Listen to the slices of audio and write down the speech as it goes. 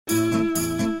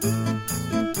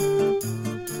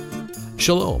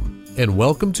Shalom, and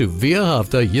welcome to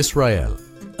V'ahavta Yisrael,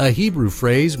 a Hebrew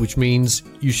phrase which means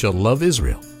you shall love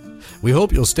Israel. We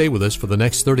hope you'll stay with us for the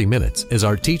next 30 minutes as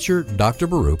our teacher, Dr.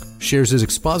 Baruch, shares his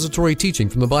expository teaching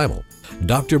from the Bible.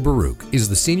 Dr. Baruch is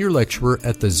the senior lecturer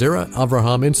at the Zera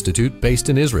Avraham Institute based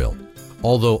in Israel.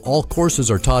 Although all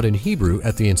courses are taught in Hebrew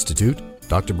at the Institute,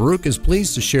 Dr. Baruch is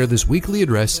pleased to share this weekly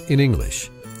address in English.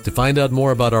 To find out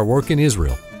more about our work in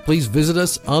Israel, please visit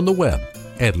us on the web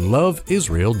at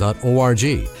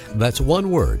loveisrael.org. That's one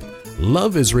word,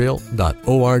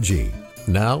 loveisrael.org.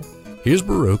 Now, here's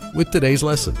Baruch with today's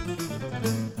lesson.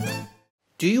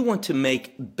 Do you want to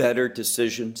make better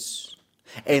decisions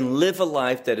and live a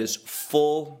life that is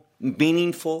full,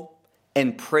 meaningful,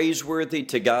 and praiseworthy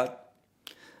to God?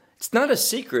 It's not a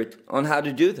secret on how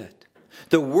to do that.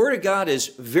 The Word of God is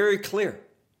very clear.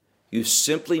 You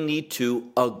simply need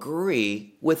to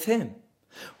agree with Him.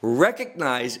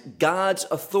 Recognize God's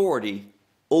authority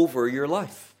over your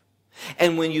life.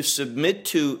 And when you submit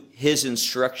to His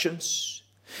instructions,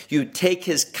 you take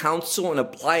His counsel and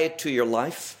apply it to your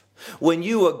life. When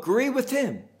you agree with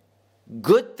Him,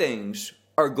 good things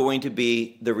are going to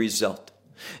be the result.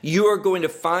 You are going to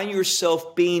find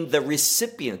yourself being the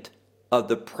recipient of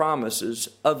the promises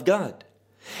of God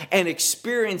and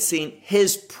experiencing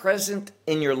His presence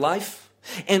in your life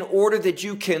in order that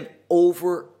you can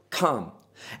overcome.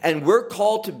 And we're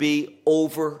called to be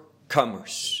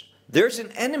overcomers. There's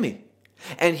an enemy,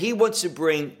 and he wants to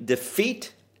bring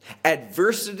defeat,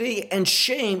 adversity, and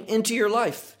shame into your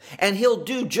life. And he'll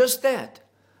do just that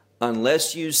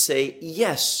unless you say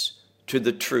yes to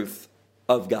the truth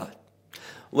of God.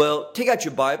 Well, take out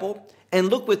your Bible and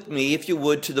look with me, if you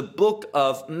would, to the book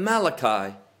of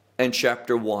Malachi and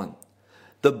chapter 1.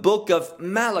 The book of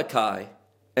Malachi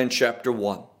and chapter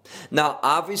 1. Now,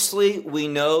 obviously, we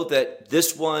know that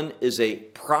this one is a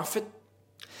prophet,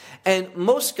 and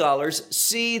most scholars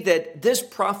see that this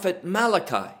prophet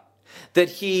Malachi, that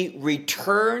he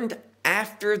returned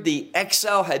after the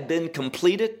exile had been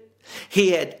completed.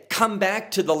 He had come back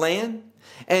to the land,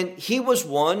 and he was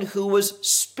one who was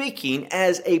speaking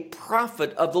as a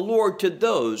prophet of the Lord to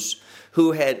those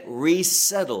who had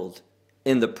resettled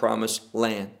in the promised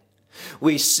land.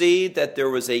 We see that there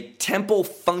was a temple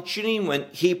functioning when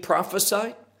he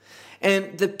prophesied,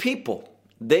 and the people,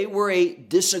 they were a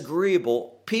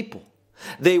disagreeable people.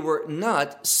 They were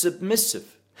not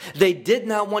submissive. They did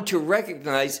not want to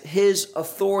recognize his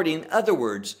authority. In other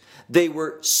words, they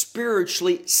were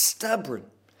spiritually stubborn.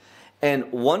 And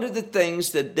one of the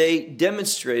things that they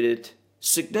demonstrated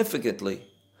significantly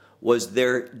was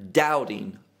their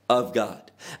doubting of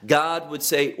God. God would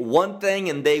say one thing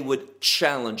and they would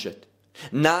challenge it,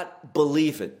 not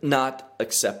believe it, not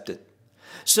accept it.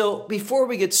 So before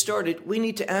we get started, we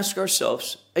need to ask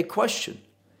ourselves a question.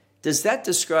 Does that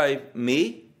describe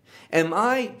me? Am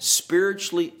I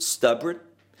spiritually stubborn?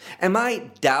 Am I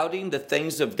doubting the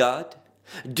things of God?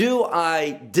 Do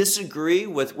I disagree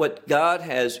with what God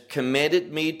has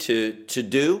commanded me to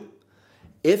do?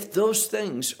 If those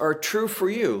things are true for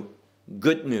you,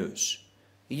 good news.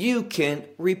 You can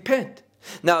repent.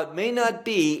 Now, it may not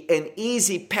be an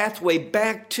easy pathway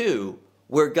back to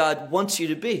where God wants you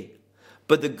to be,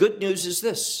 but the good news is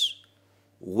this.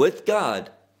 With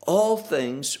God, all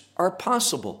things are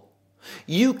possible.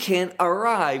 You can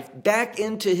arrive back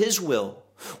into His will,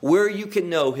 where you can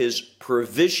know His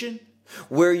provision,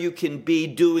 where you can be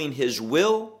doing His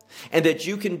will, and that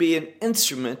you can be an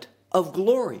instrument of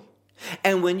glory.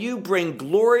 And when you bring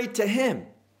glory to Him,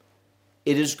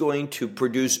 it is going to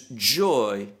produce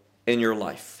joy in your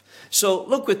life. So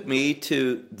look with me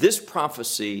to this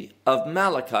prophecy of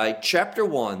Malachi chapter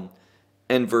 1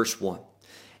 and verse 1.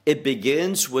 It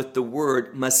begins with the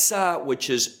word masah,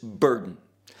 which is burden.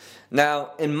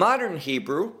 Now, in modern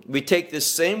Hebrew, we take this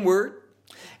same word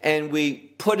and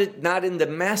we put it not in the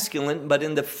masculine, but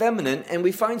in the feminine, and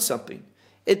we find something.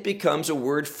 It becomes a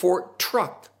word for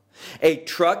truck. A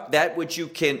truck, that which you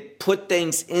can put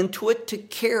things into it to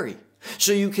carry.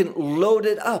 So you can load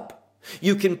it up.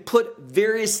 You can put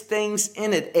various things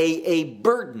in it, a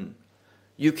burden.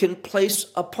 You can place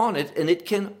upon it and it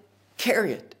can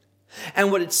carry it.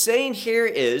 And what it's saying here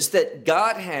is that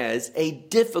God has a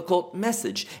difficult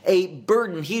message, a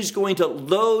burden. He's going to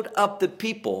load up the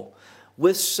people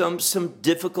with some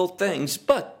difficult things.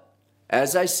 But,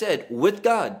 as I said, with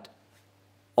God,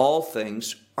 all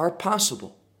things are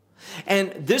possible.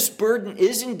 And this burden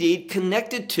is indeed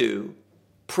connected to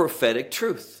prophetic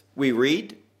truth. We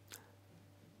read,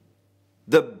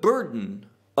 the burden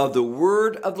of the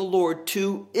word of the Lord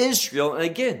to Israel. And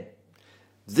again,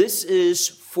 this is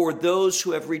for those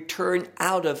who have returned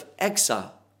out of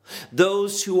exile,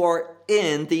 those who are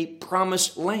in the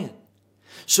promised land.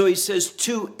 So he says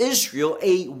to Israel,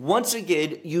 a once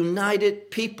again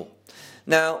united people.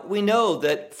 Now, we know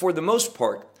that for the most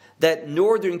part, that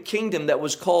northern kingdom that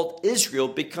was called Israel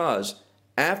because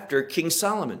after King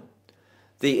Solomon,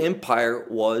 the empire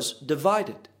was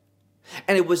divided.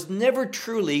 And it was never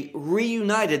truly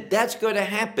reunited. That's going to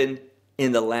happen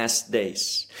in the last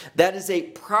days. That is a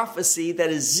prophecy that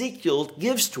Ezekiel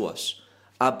gives to us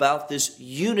about this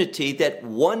unity that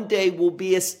one day will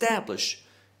be established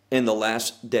in the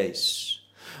last days.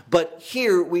 But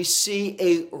here we see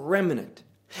a remnant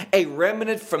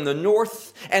from the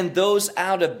north, and those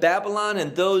out of Babylon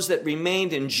and those that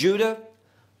remained in Judah.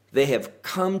 They have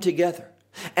come together.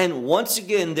 And once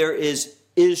again, there is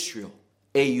Israel,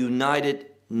 a united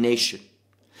nation.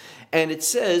 And it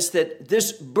says that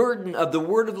this burden of the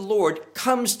word of the Lord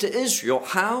comes to Israel.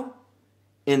 How?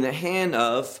 In the hand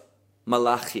of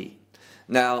Malachi.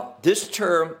 Now, this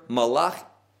term, malach,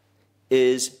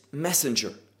 is messenger.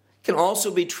 It can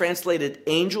also be translated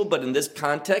angel, but in this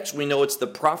context, we know it's the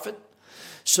prophet.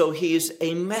 So he is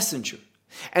a messenger.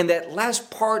 And that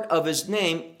last part of his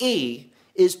name, E,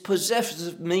 is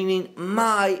possessive, meaning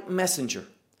my messenger.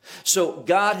 So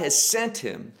God has sent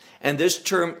him, and this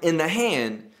term in the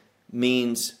hand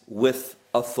means with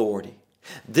authority.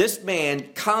 This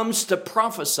man comes to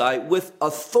prophesy with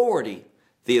authority,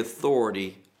 the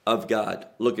authority of God.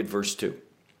 Look at verse 2.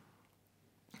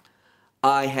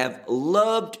 I have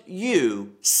loved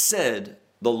you, said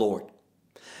the Lord.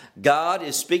 God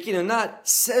is speaking, and not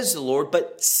says the Lord,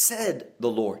 but said the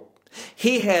Lord.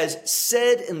 He has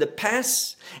said in the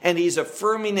past, and he's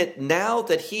affirming it now,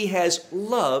 that he has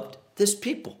loved this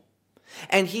people.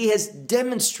 And he has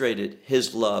demonstrated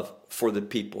his love for the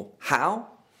people. How?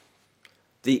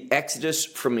 The Exodus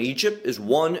from Egypt is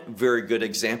one very good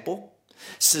example.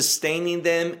 Sustaining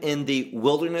them in the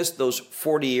wilderness those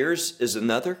 40 years is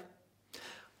another.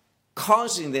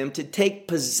 Causing them to take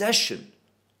possession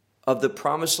of the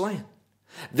promised land.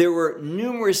 There were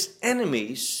numerous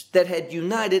enemies that had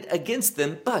united against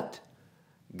them, but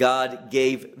God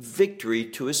gave victory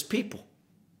to his people.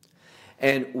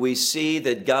 And we see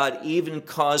that God even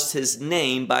caused his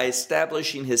name, by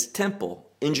establishing his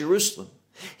temple in Jerusalem,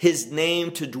 his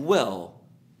name to dwell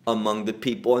among the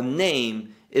people. A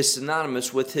name is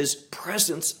synonymous with his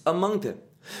presence among them.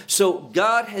 So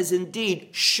God has indeed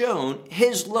shown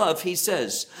his love. He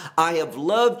says, I have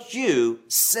loved you,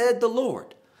 said the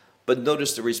Lord. But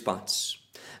notice the response.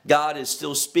 God is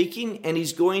still speaking, and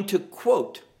he's going to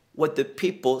quote what the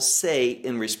people say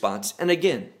in response. And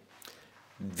again,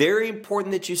 very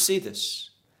important that you see this.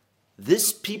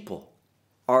 This people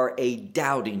are a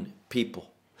doubting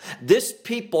people. This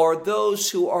people are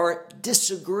those who are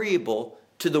disagreeable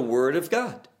to the word of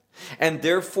God. And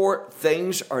therefore,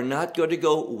 things are not going to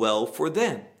go well for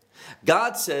them.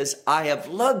 God says, I have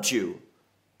loved you.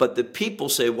 But the people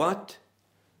say what?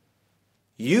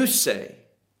 You say,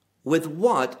 with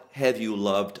what have you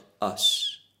loved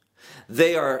us?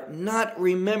 They are not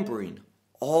remembering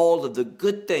all of the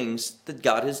good things that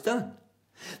God has done.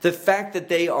 The fact that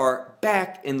they are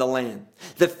back in the land,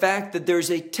 the fact that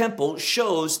there's a temple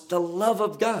shows the love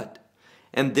of God.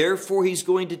 And therefore, he's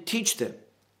going to teach them.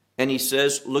 And he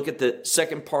says, look at the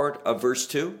second part of verse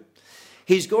 2.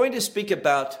 He's going to speak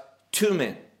about two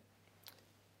men,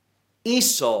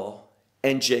 Esau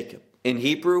and Jacob. In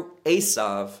Hebrew,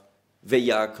 Esav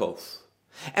veYaakov.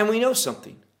 And we know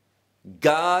something.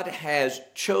 God has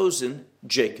chosen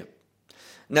Jacob.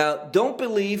 Now, don't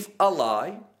believe a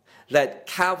lie that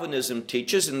Calvinism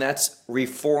teaches, and that's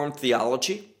Reformed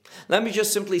theology. Let me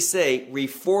just simply say,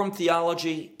 Reformed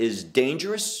theology is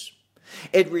dangerous.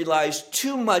 It relies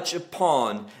too much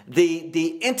upon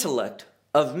the intellect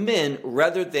of men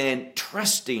rather than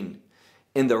trusting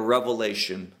in the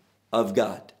revelation of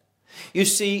God. You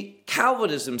see,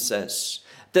 Calvinism says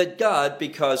that God,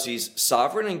 because he's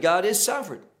sovereign, and God is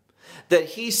sovereign, that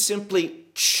he simply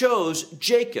chose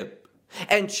Jacob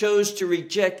and chose to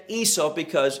reject Esau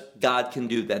because God can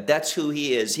do that. That's who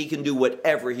he is. He can do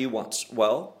whatever he wants.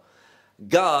 Well,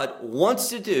 God wants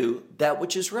to do that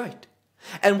which is right.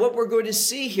 And what we're going to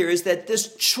see here is that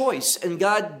this choice, and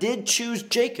God did choose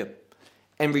Jacob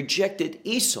and rejected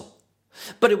Esau.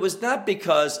 But it was not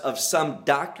because of some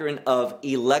doctrine of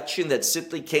election that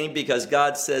simply came because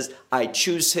God says, I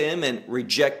choose him and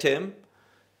reject him.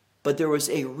 But there was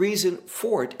a reason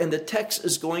for it, and the text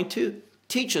is going to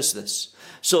teach us this.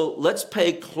 So let's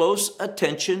pay close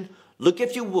attention. Look,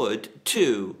 if you would,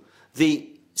 to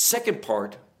the second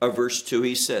part of verse 2.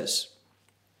 He says,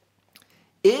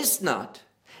 is not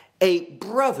a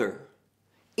brother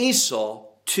Esau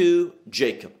to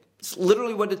Jacob? It's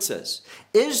literally what it says.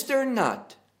 Is there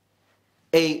not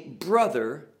a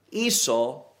brother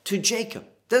Esau to Jacob?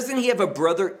 Doesn't he have a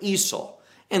brother Esau?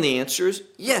 And the answer is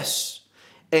yes.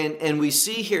 And we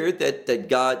see here that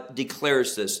God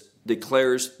declares this,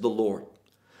 declares the Lord.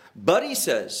 But he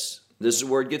says, this is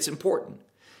where it gets important.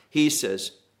 He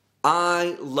says,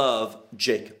 I love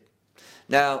Jacob.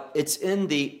 Now, it's in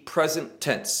the present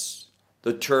tense,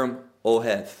 the term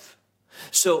ohev.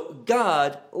 So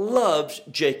God loves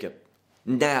Jacob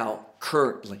now,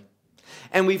 currently.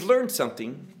 And we've learned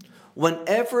something.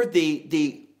 Whenever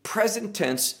the present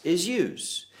tense is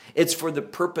used, it's for the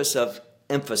purpose of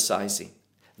emphasizing.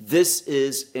 This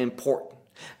is important.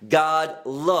 God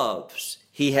loves.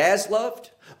 He has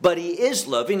loved, but he is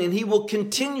loving, and he will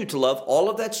continue to love. All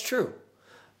of that's true.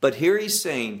 But here he's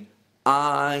saying,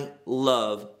 I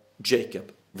love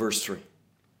Jacob. Verse 3.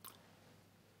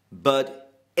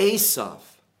 But Esau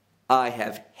I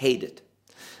have hated.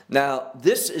 Now,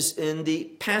 this is in the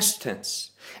past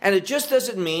tense. And it just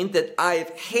doesn't mean that I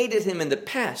have hated him in the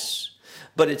past,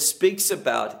 but it speaks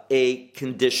about a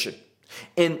condition.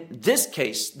 In this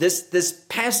case, this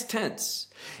past tense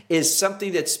is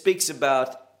something that speaks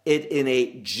about it in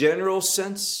a general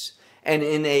sense and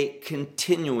in a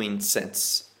continuing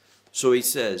sense. So he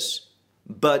says,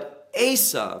 but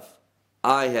Esau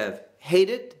I have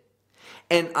hated,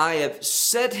 and I have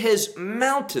set his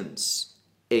mountains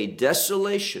a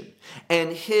desolation,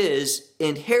 and his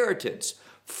inheritance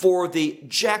for the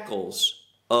jackals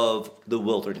of the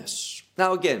wilderness.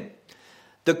 Now again,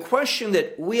 the question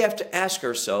that we have to ask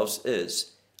ourselves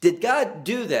is, did God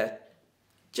do that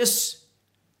just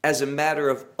as a matter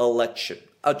of election,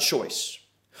 a choice,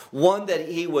 one that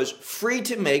he was free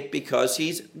to make because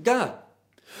he's God?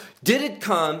 Did it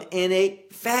come in a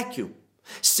vacuum,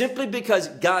 simply because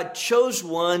God chose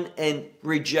one and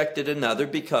rejected another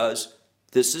because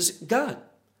this is God?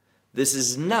 This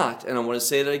is not, and I want to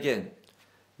say that again,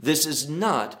 this is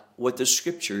not what the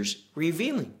Scripture's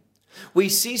revealing. We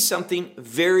see something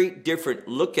very different.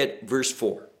 Look at verse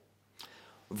 4.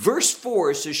 Verse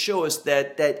 4 is to show us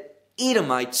that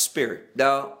Edomite spirit.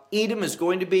 Now, Edom is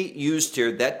going to be used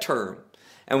here, that term,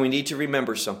 and we need to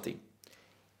remember something.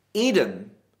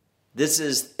 Edom, this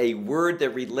is a word that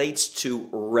relates to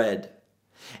red.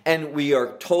 And we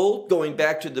are told, going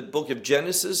back to the book of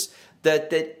Genesis,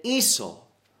 that Esau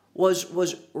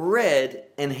was red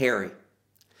and hairy.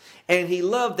 And he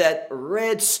loved that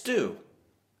red stew.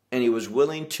 And he was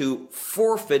willing to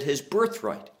forfeit his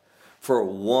birthright for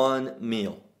one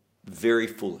meal. Very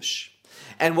foolish.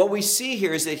 And what we see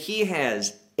here is that he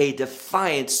has a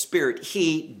defiant spirit.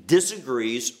 He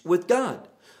disagrees with God.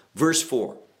 Verse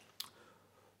 4.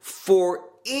 For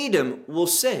Edom will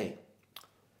say,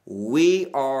 we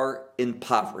are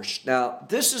impoverished. Now,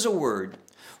 this is a word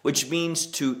which means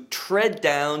to tread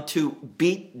down, to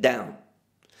beat down.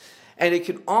 And it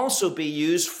can also be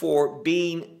used for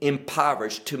being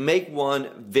impoverished, to make one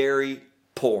very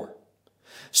poor.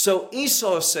 So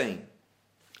Esau is saying,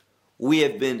 we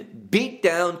have been beat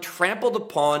down, trampled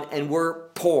upon, and we're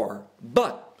poor.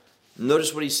 But,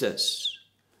 notice what he says.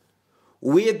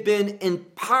 We have been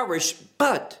impoverished,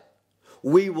 but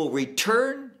we will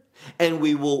return and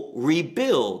we will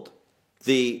rebuild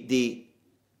the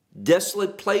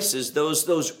desolate places,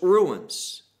 those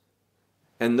ruins.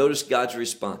 And notice God's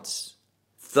response.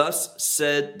 Thus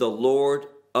said the Lord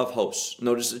of hosts.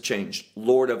 Notice the change.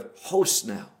 Lord of hosts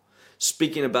now.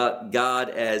 Speaking about God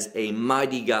as a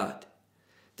mighty God.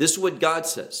 This is what God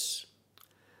says.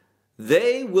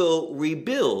 They will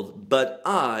rebuild, but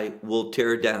I will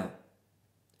tear down.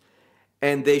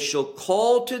 And they shall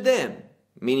call to them,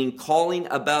 meaning calling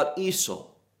about Esau,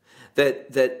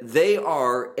 that they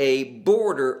are a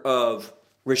border of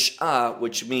Rish'ah,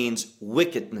 which means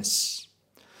wickedness.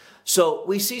 So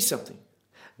we see something.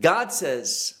 God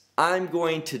says, I'm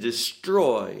going to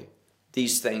destroy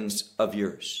these things of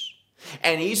yours.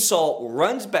 And Esau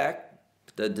runs back,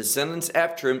 the descendants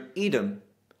after him, Edom,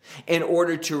 in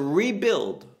order to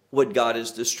rebuild what God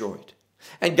has destroyed.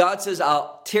 And God says,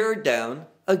 I'll tear it down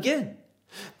again.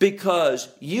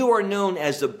 Because you are known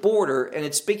as the border, and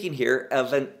it's speaking here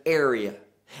of an area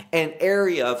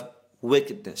of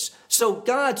wickedness. So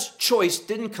God's choice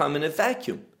didn't come in a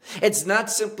vacuum. It's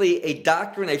not simply a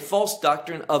doctrine, a false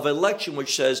doctrine of election,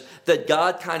 which says that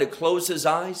God kind of closed his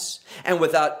eyes, and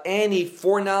without any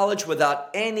foreknowledge,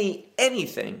 without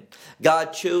anything,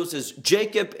 God chooses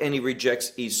Jacob and he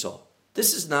rejects Esau.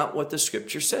 This is not what the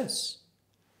Scripture says.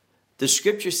 The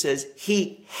Scripture says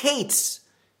he hates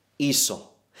Esau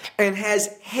and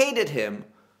has hated him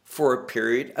for a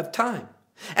period of time.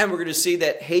 And we're going to see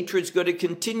that hatred's going to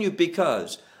continue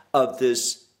because of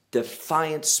this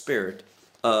defiant spirit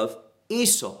of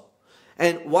Esau.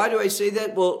 And why do I say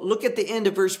that? Well, look at the end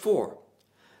of verse 4.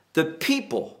 the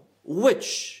people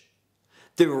which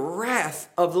the wrath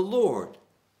of the Lord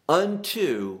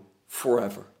unto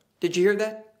forever. Did you hear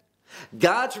that?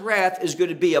 God's wrath is going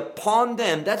to be upon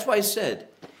them. That's why I said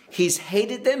he's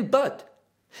hated them, but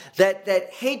that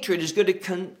hatred is going to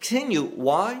continue.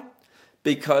 Why?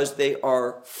 Because they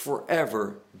are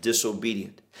forever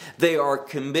disobedient. They are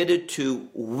committed to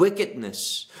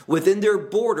wickedness. Within their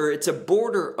border, it's a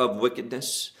border of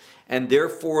wickedness, and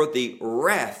therefore the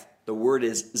wrath, the word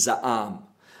is za'am,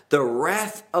 the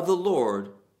wrath of the Lord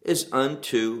is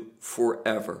unto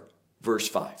forever. Verse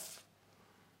 5.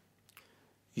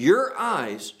 Your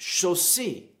eyes shall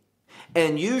see,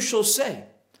 and you shall say,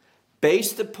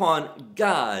 based upon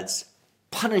God's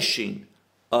punishing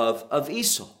of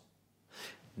Esau.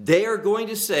 They are going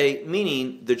to say,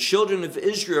 meaning the children of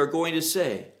Israel are going to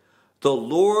say, the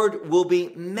Lord will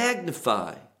be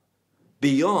magnified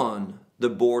beyond the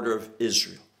border of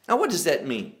Israel. Now, what does that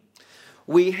mean?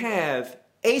 We have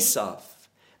Esau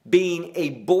being a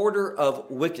border of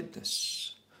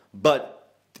wickedness, but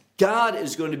God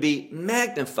is going to be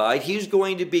magnified. He's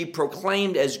going to be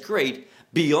proclaimed as great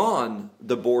beyond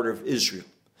the border of Israel.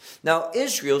 Now,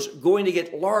 Israel's going to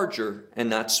get larger and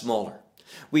not smaller.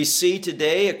 We see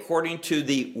today, according to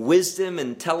the wisdom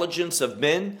and intelligence of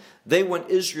men, they want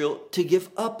Israel to give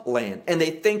up land. And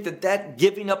they think that that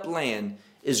giving up land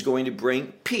is going to bring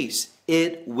peace.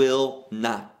 It will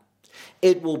not.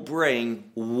 It will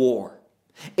bring war.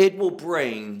 It will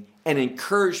bring an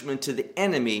encouragement to the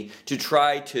enemy to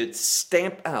try to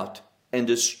stamp out and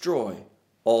destroy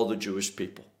all the Jewish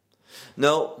people.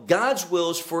 No, God's will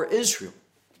is for Israel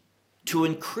to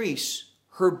increase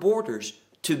her borders,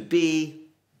 to be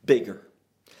bigger.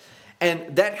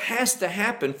 And that has to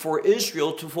happen for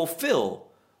Israel to fulfill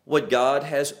what God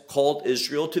has called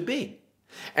Israel to be.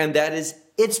 And that is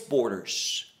its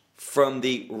borders from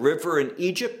the river in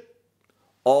Egypt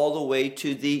all the way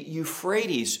to the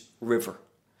Euphrates River.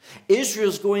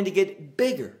 Israel's going to get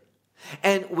bigger.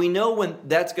 And we know when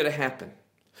that's going to happen.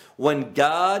 When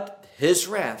God, his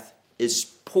wrath, is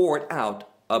poured out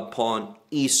upon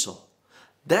Esau.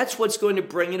 That's what's going to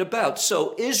bring it about.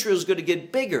 So Israel's going to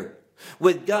get bigger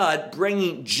with God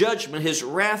bringing judgment, his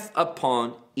wrath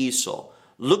upon Esau.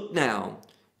 Look now,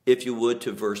 if you would,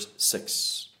 to verse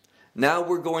 6. Now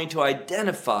we're going to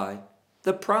identify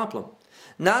the problem.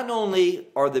 Not only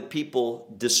are the people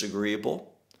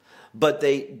disagreeable, but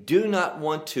they do not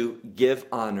want to give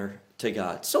honor to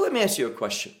God. So let me ask you a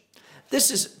question.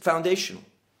 This is foundational.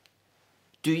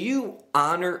 Do you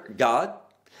honor God?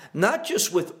 Not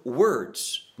just with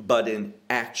words, but in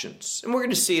actions. And we're going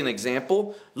to see an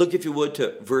example. Look, if you would,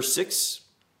 to verse 6.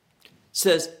 It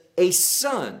says, a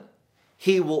son,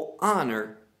 he will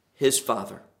honor his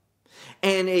father,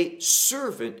 and a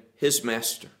servant his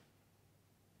master.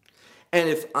 And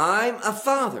if I'm a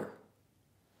father,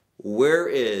 where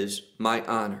is my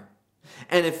honor?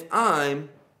 And if I'm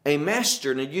a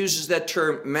master, and it uses that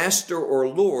term master or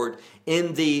Lord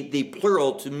in the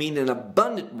plural to mean an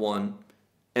abundant one,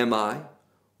 am I?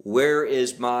 Where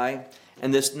is my?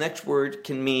 And this next word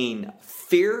can mean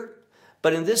fear,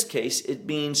 but in this case, it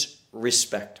means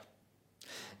respect.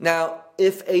 Now,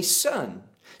 if a son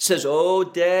says, oh,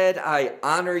 Dad, I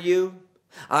honor you,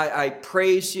 I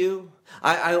praise you,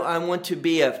 I want to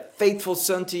be a faithful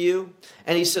son to you,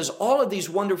 and he says all of these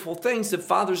wonderful things, the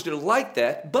father's going to like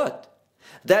that, but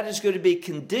that is going to be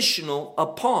conditional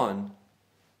upon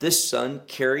this son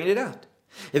carrying it out.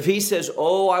 If he says,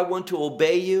 oh, I want to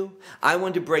obey you, I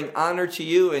want to bring honor to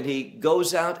you, and he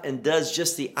goes out and does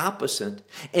just the opposite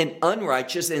in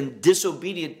unrighteous and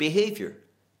disobedient behavior,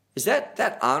 is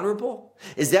that honorable?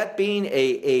 Is that being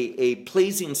a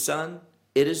pleasing son?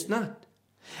 It is not.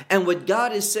 And what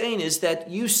God is saying is that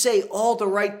you say all the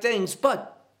right things,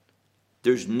 but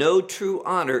there's no true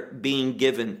honor being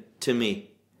given to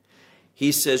me.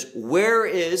 He says, where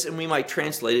is, and we might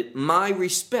translate it, my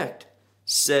respect,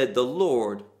 said the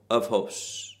Lord of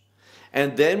hosts.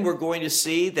 And then we're going to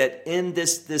see that in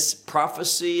this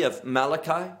prophecy of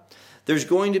Malachi, there's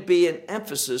going to be an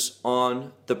emphasis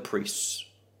on the priests,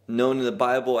 known in the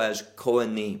Bible as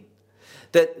Kohanim,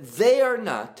 that they are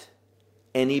not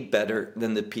any better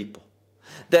than the people,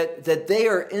 that they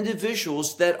are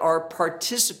individuals that are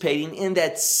participating in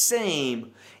that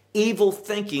same evil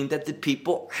thinking that the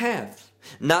people have.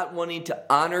 Not wanting to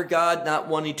honor God, not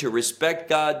wanting to respect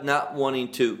God, not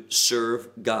wanting to serve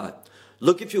God.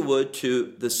 Look, if you would,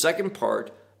 to the second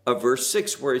part of verse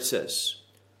 6 where it says,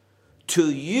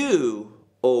 to you,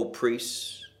 O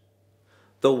priests,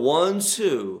 the ones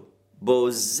who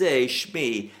bozeh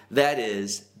shmi, that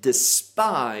is,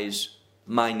 despise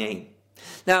my name.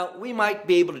 Now, we might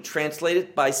be able to translate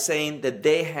it by saying that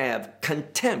they have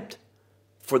contempt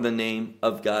for the name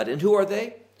of God. And who are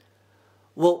they?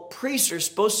 Well, priests are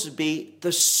supposed to be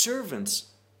the servants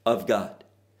of God.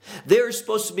 They're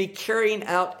supposed to be carrying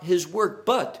out his work.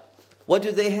 But what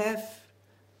do they have?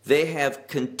 They have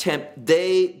contempt.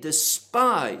 They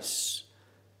despise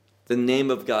the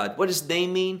name of God. What does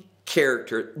name mean?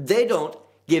 Character. They don't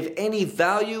give any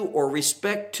value or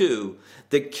respect to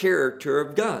the character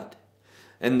of God.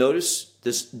 And notice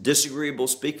this disagreeable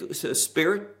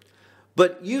spirit.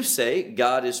 But you say,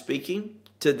 God is speaking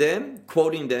to them,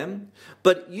 quoting them,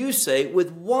 but you say,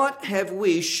 with what have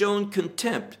we shown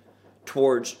contempt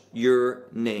towards your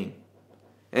name?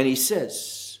 And he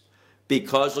says,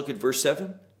 because, look at verse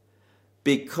 7,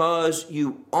 because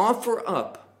you offer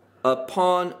up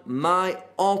upon my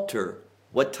altar,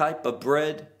 what type of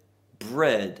bread?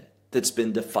 Bread that's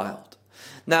been defiled.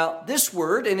 Now, this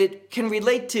word, and it can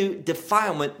relate to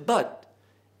defilement, but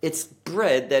it's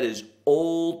bread that is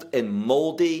old and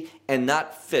moldy and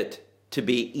not fit to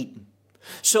be eaten.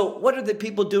 So what are the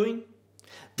people doing?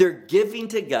 They're giving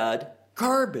to God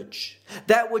garbage,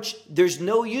 that which there's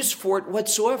no use for it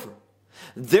whatsoever.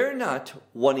 They're not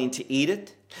wanting to eat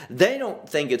it. They don't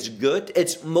think it's good.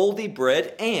 It's moldy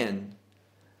bread, and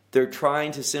they're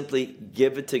trying to simply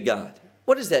give it to God.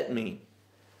 What does that mean?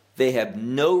 They have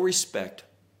no respect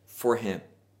for him.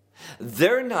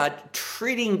 They're not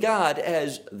treating God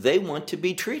as they want to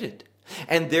be treated.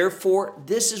 And therefore,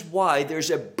 this is why there's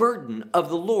a burden of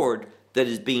the Lord that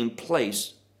is being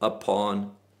placed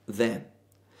upon them.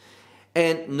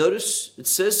 And notice it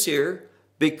says here,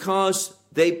 because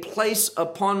they place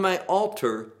upon my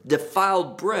altar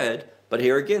defiled bread. But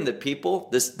here again, the people,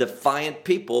 this defiant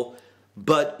people,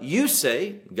 but you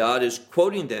say, God is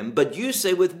quoting them, but you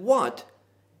say, with what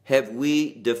have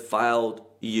we defiled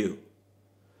you?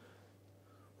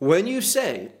 When you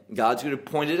say, God's going to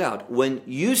point it out, when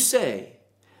you say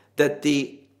that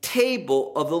the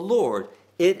table of the Lord,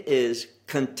 it is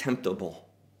contemptible.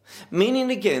 Meaning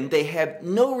again, they have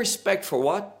no respect for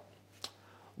what?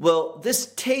 Well,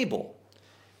 this table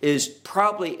is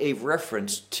probably a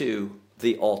reference to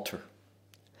the altar.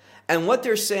 And what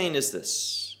they're saying is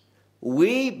this: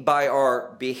 we, by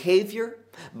our behavior,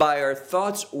 by our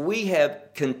thoughts, we have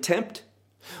contempt.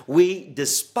 We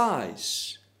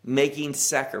despise making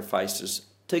sacrifices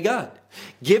to God,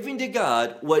 giving to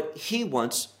God what he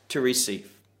wants to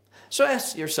receive. So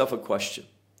ask yourself a question.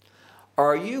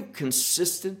 Are you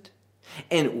consistent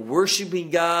in worshiping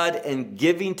God and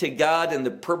giving to God and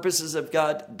the purposes of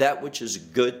God that which is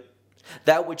good,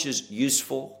 that which is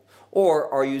useful?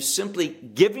 Or are you simply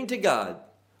giving to God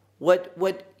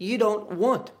what you don't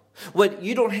want, what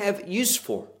you don't have use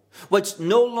for, what's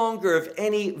no longer of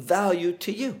any value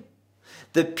to you?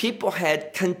 The people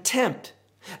had contempt.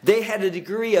 They had a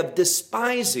degree of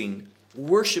despising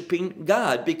worshiping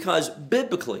God, because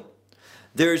biblically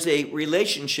there's a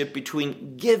relationship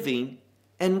between giving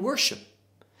and worship.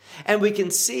 And we can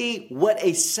see what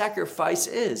a sacrifice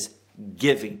is: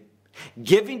 giving.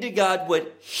 Giving to God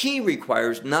what he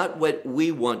requires, not what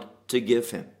we want to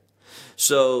give him.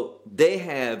 So they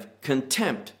have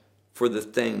contempt for the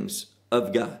things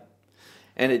of God.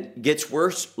 And it gets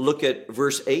worse. Look at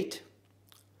verse 8.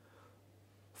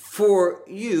 For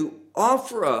you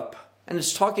offer up, and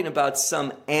it's talking about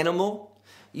some animal,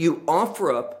 you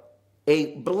offer up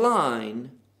a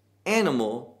blind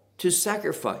animal to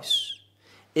sacrifice.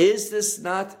 Is this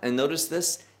not, and notice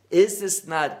this, is this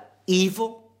not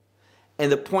evil?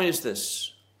 And the point is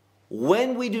this: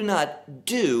 when we do not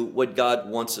do what God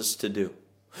wants us to do,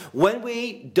 when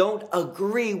we don't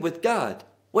agree with God,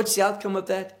 what's the outcome of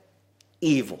that?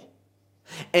 Evil.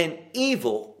 And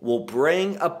evil will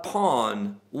bring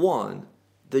upon one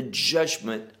the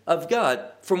judgment of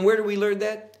God. From where do we learn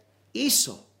that?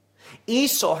 Esau.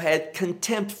 Esau had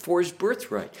contempt for his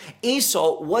birthright.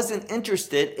 Esau wasn't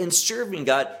interested in serving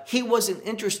God. He wasn't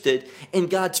interested in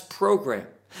God's program,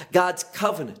 God's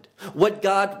covenant, what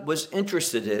God was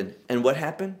interested in. And what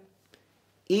happened?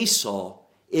 Esau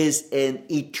is an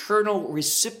eternal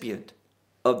recipient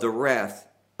of the wrath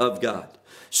of God.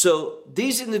 So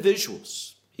these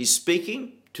individuals, he's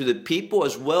speaking to the people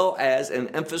as well as an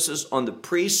emphasis on the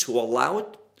priests who allow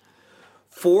it.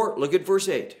 For, look at verse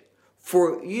 8.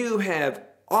 For you have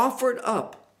offered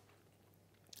up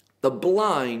the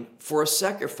blind for a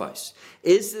sacrifice.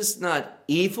 Is this not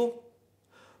evil?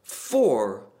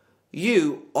 For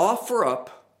you offer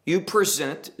up, you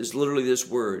present, is literally this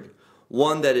word,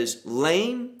 one that is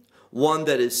lame, one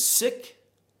that is sick.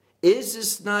 Is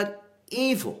this not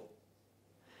evil?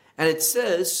 And it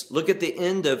says, look at the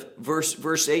end of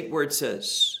verse 8 where it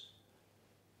says,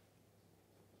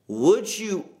 would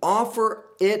you offer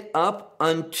it up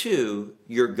unto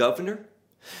your governor?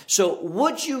 So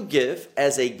would you give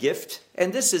as a gift,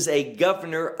 and this is a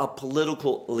governor, a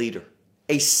political leader,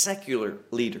 a secular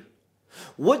leader.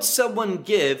 Would someone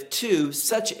give to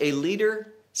such a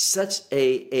leader, such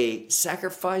a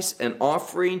sacrifice, an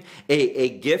offering, a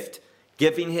gift,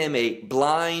 giving him a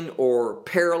blind or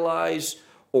paralyzed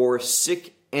or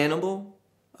sick animal?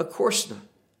 Of course not.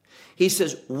 He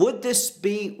says, would this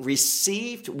be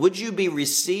received? Would you be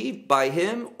received by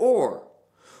him? Or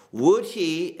would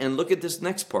he, and look at this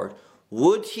next part,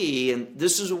 would he, and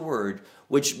this is a word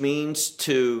which means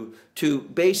to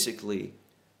basically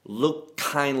look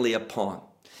kindly upon.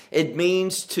 It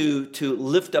means to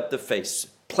lift up the face,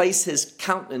 place his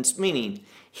countenance, meaning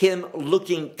him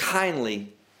looking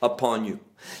kindly upon you.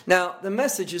 Now, the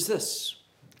message is this.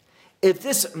 If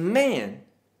this man,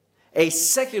 a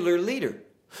secular leader,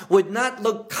 would not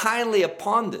look kindly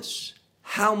upon this,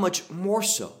 how much more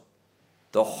so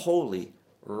the holy,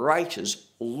 righteous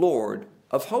Lord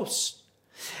of hosts?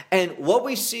 And what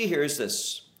we see here is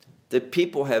this. The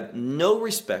people have no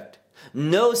respect,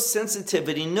 no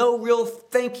sensitivity, no real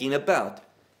thinking about,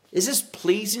 is this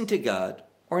pleasing to God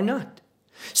or not?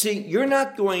 See, you're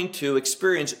not going to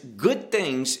experience good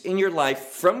things in your life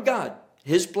from God,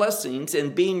 his blessings,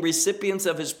 and being recipients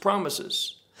of his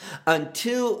promises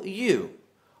until you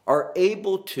are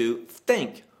able to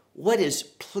think, what is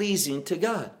pleasing to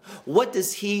God? What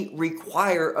does he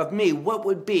require of me? What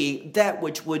would be that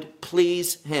which would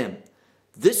please him?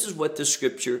 This is what the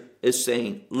scripture is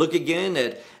saying. Look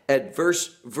again at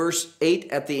verse 8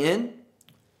 at the end.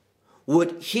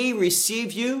 Would he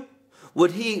receive you?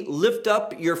 Would he lift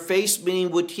up your face?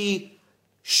 Meaning, would he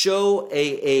show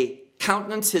a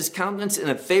countenance, his countenance in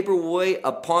a favorable way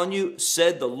upon you,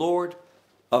 said the Lord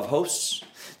of hosts?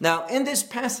 Now, in this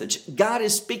passage, God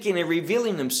is speaking and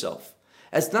revealing himself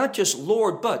as not just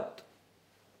Lord, but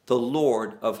the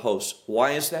Lord of hosts.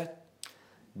 Why is that?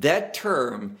 That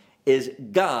term is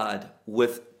God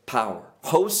with power.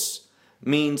 Hosts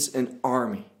means an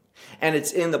army, and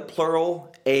it's in the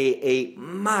plural, a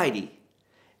mighty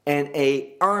and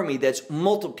a army that's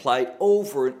multiplied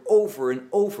over and over and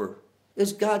over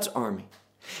is God's army.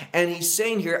 And he's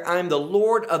saying here, I'm the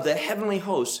Lord of the heavenly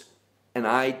hosts, and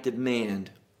I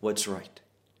demand what's right.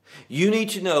 You need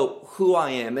to know who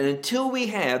I am. And until we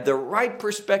have the right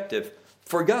perspective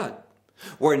for God,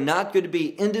 we're not going to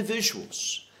be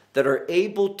individuals that are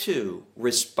able to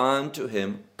respond to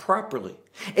him properly.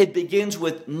 It begins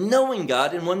with knowing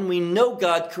God, and when we know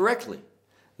God correctly,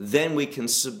 then we can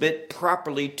submit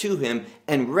properly to him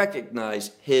and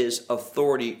recognize his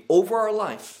authority over our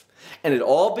life. And it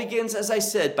all begins, as I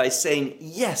said, by saying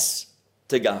yes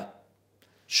to God.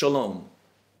 Shalom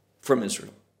from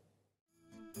Israel.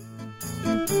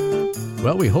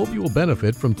 Well, we hope you will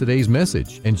benefit from today's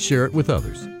message and share it with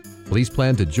others. Please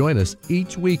plan to join us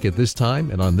each week at this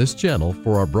time and on this channel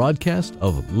for our broadcast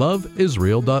of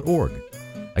loveisrael.org.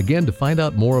 Again, to find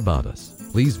out more about us,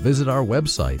 please visit our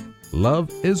website,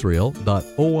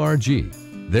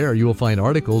 loveisrael.org. There you will find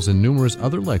articles and numerous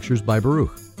other lectures by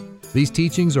Baruch. These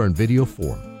teachings are in video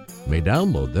form. You may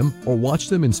download them or watch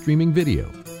them in streaming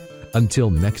video.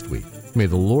 Until next week, may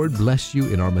the Lord bless you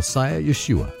in our Messiah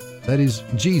Yeshua, that is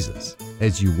Jesus,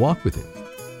 as you walk with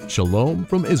him. Shalom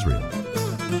from Israel.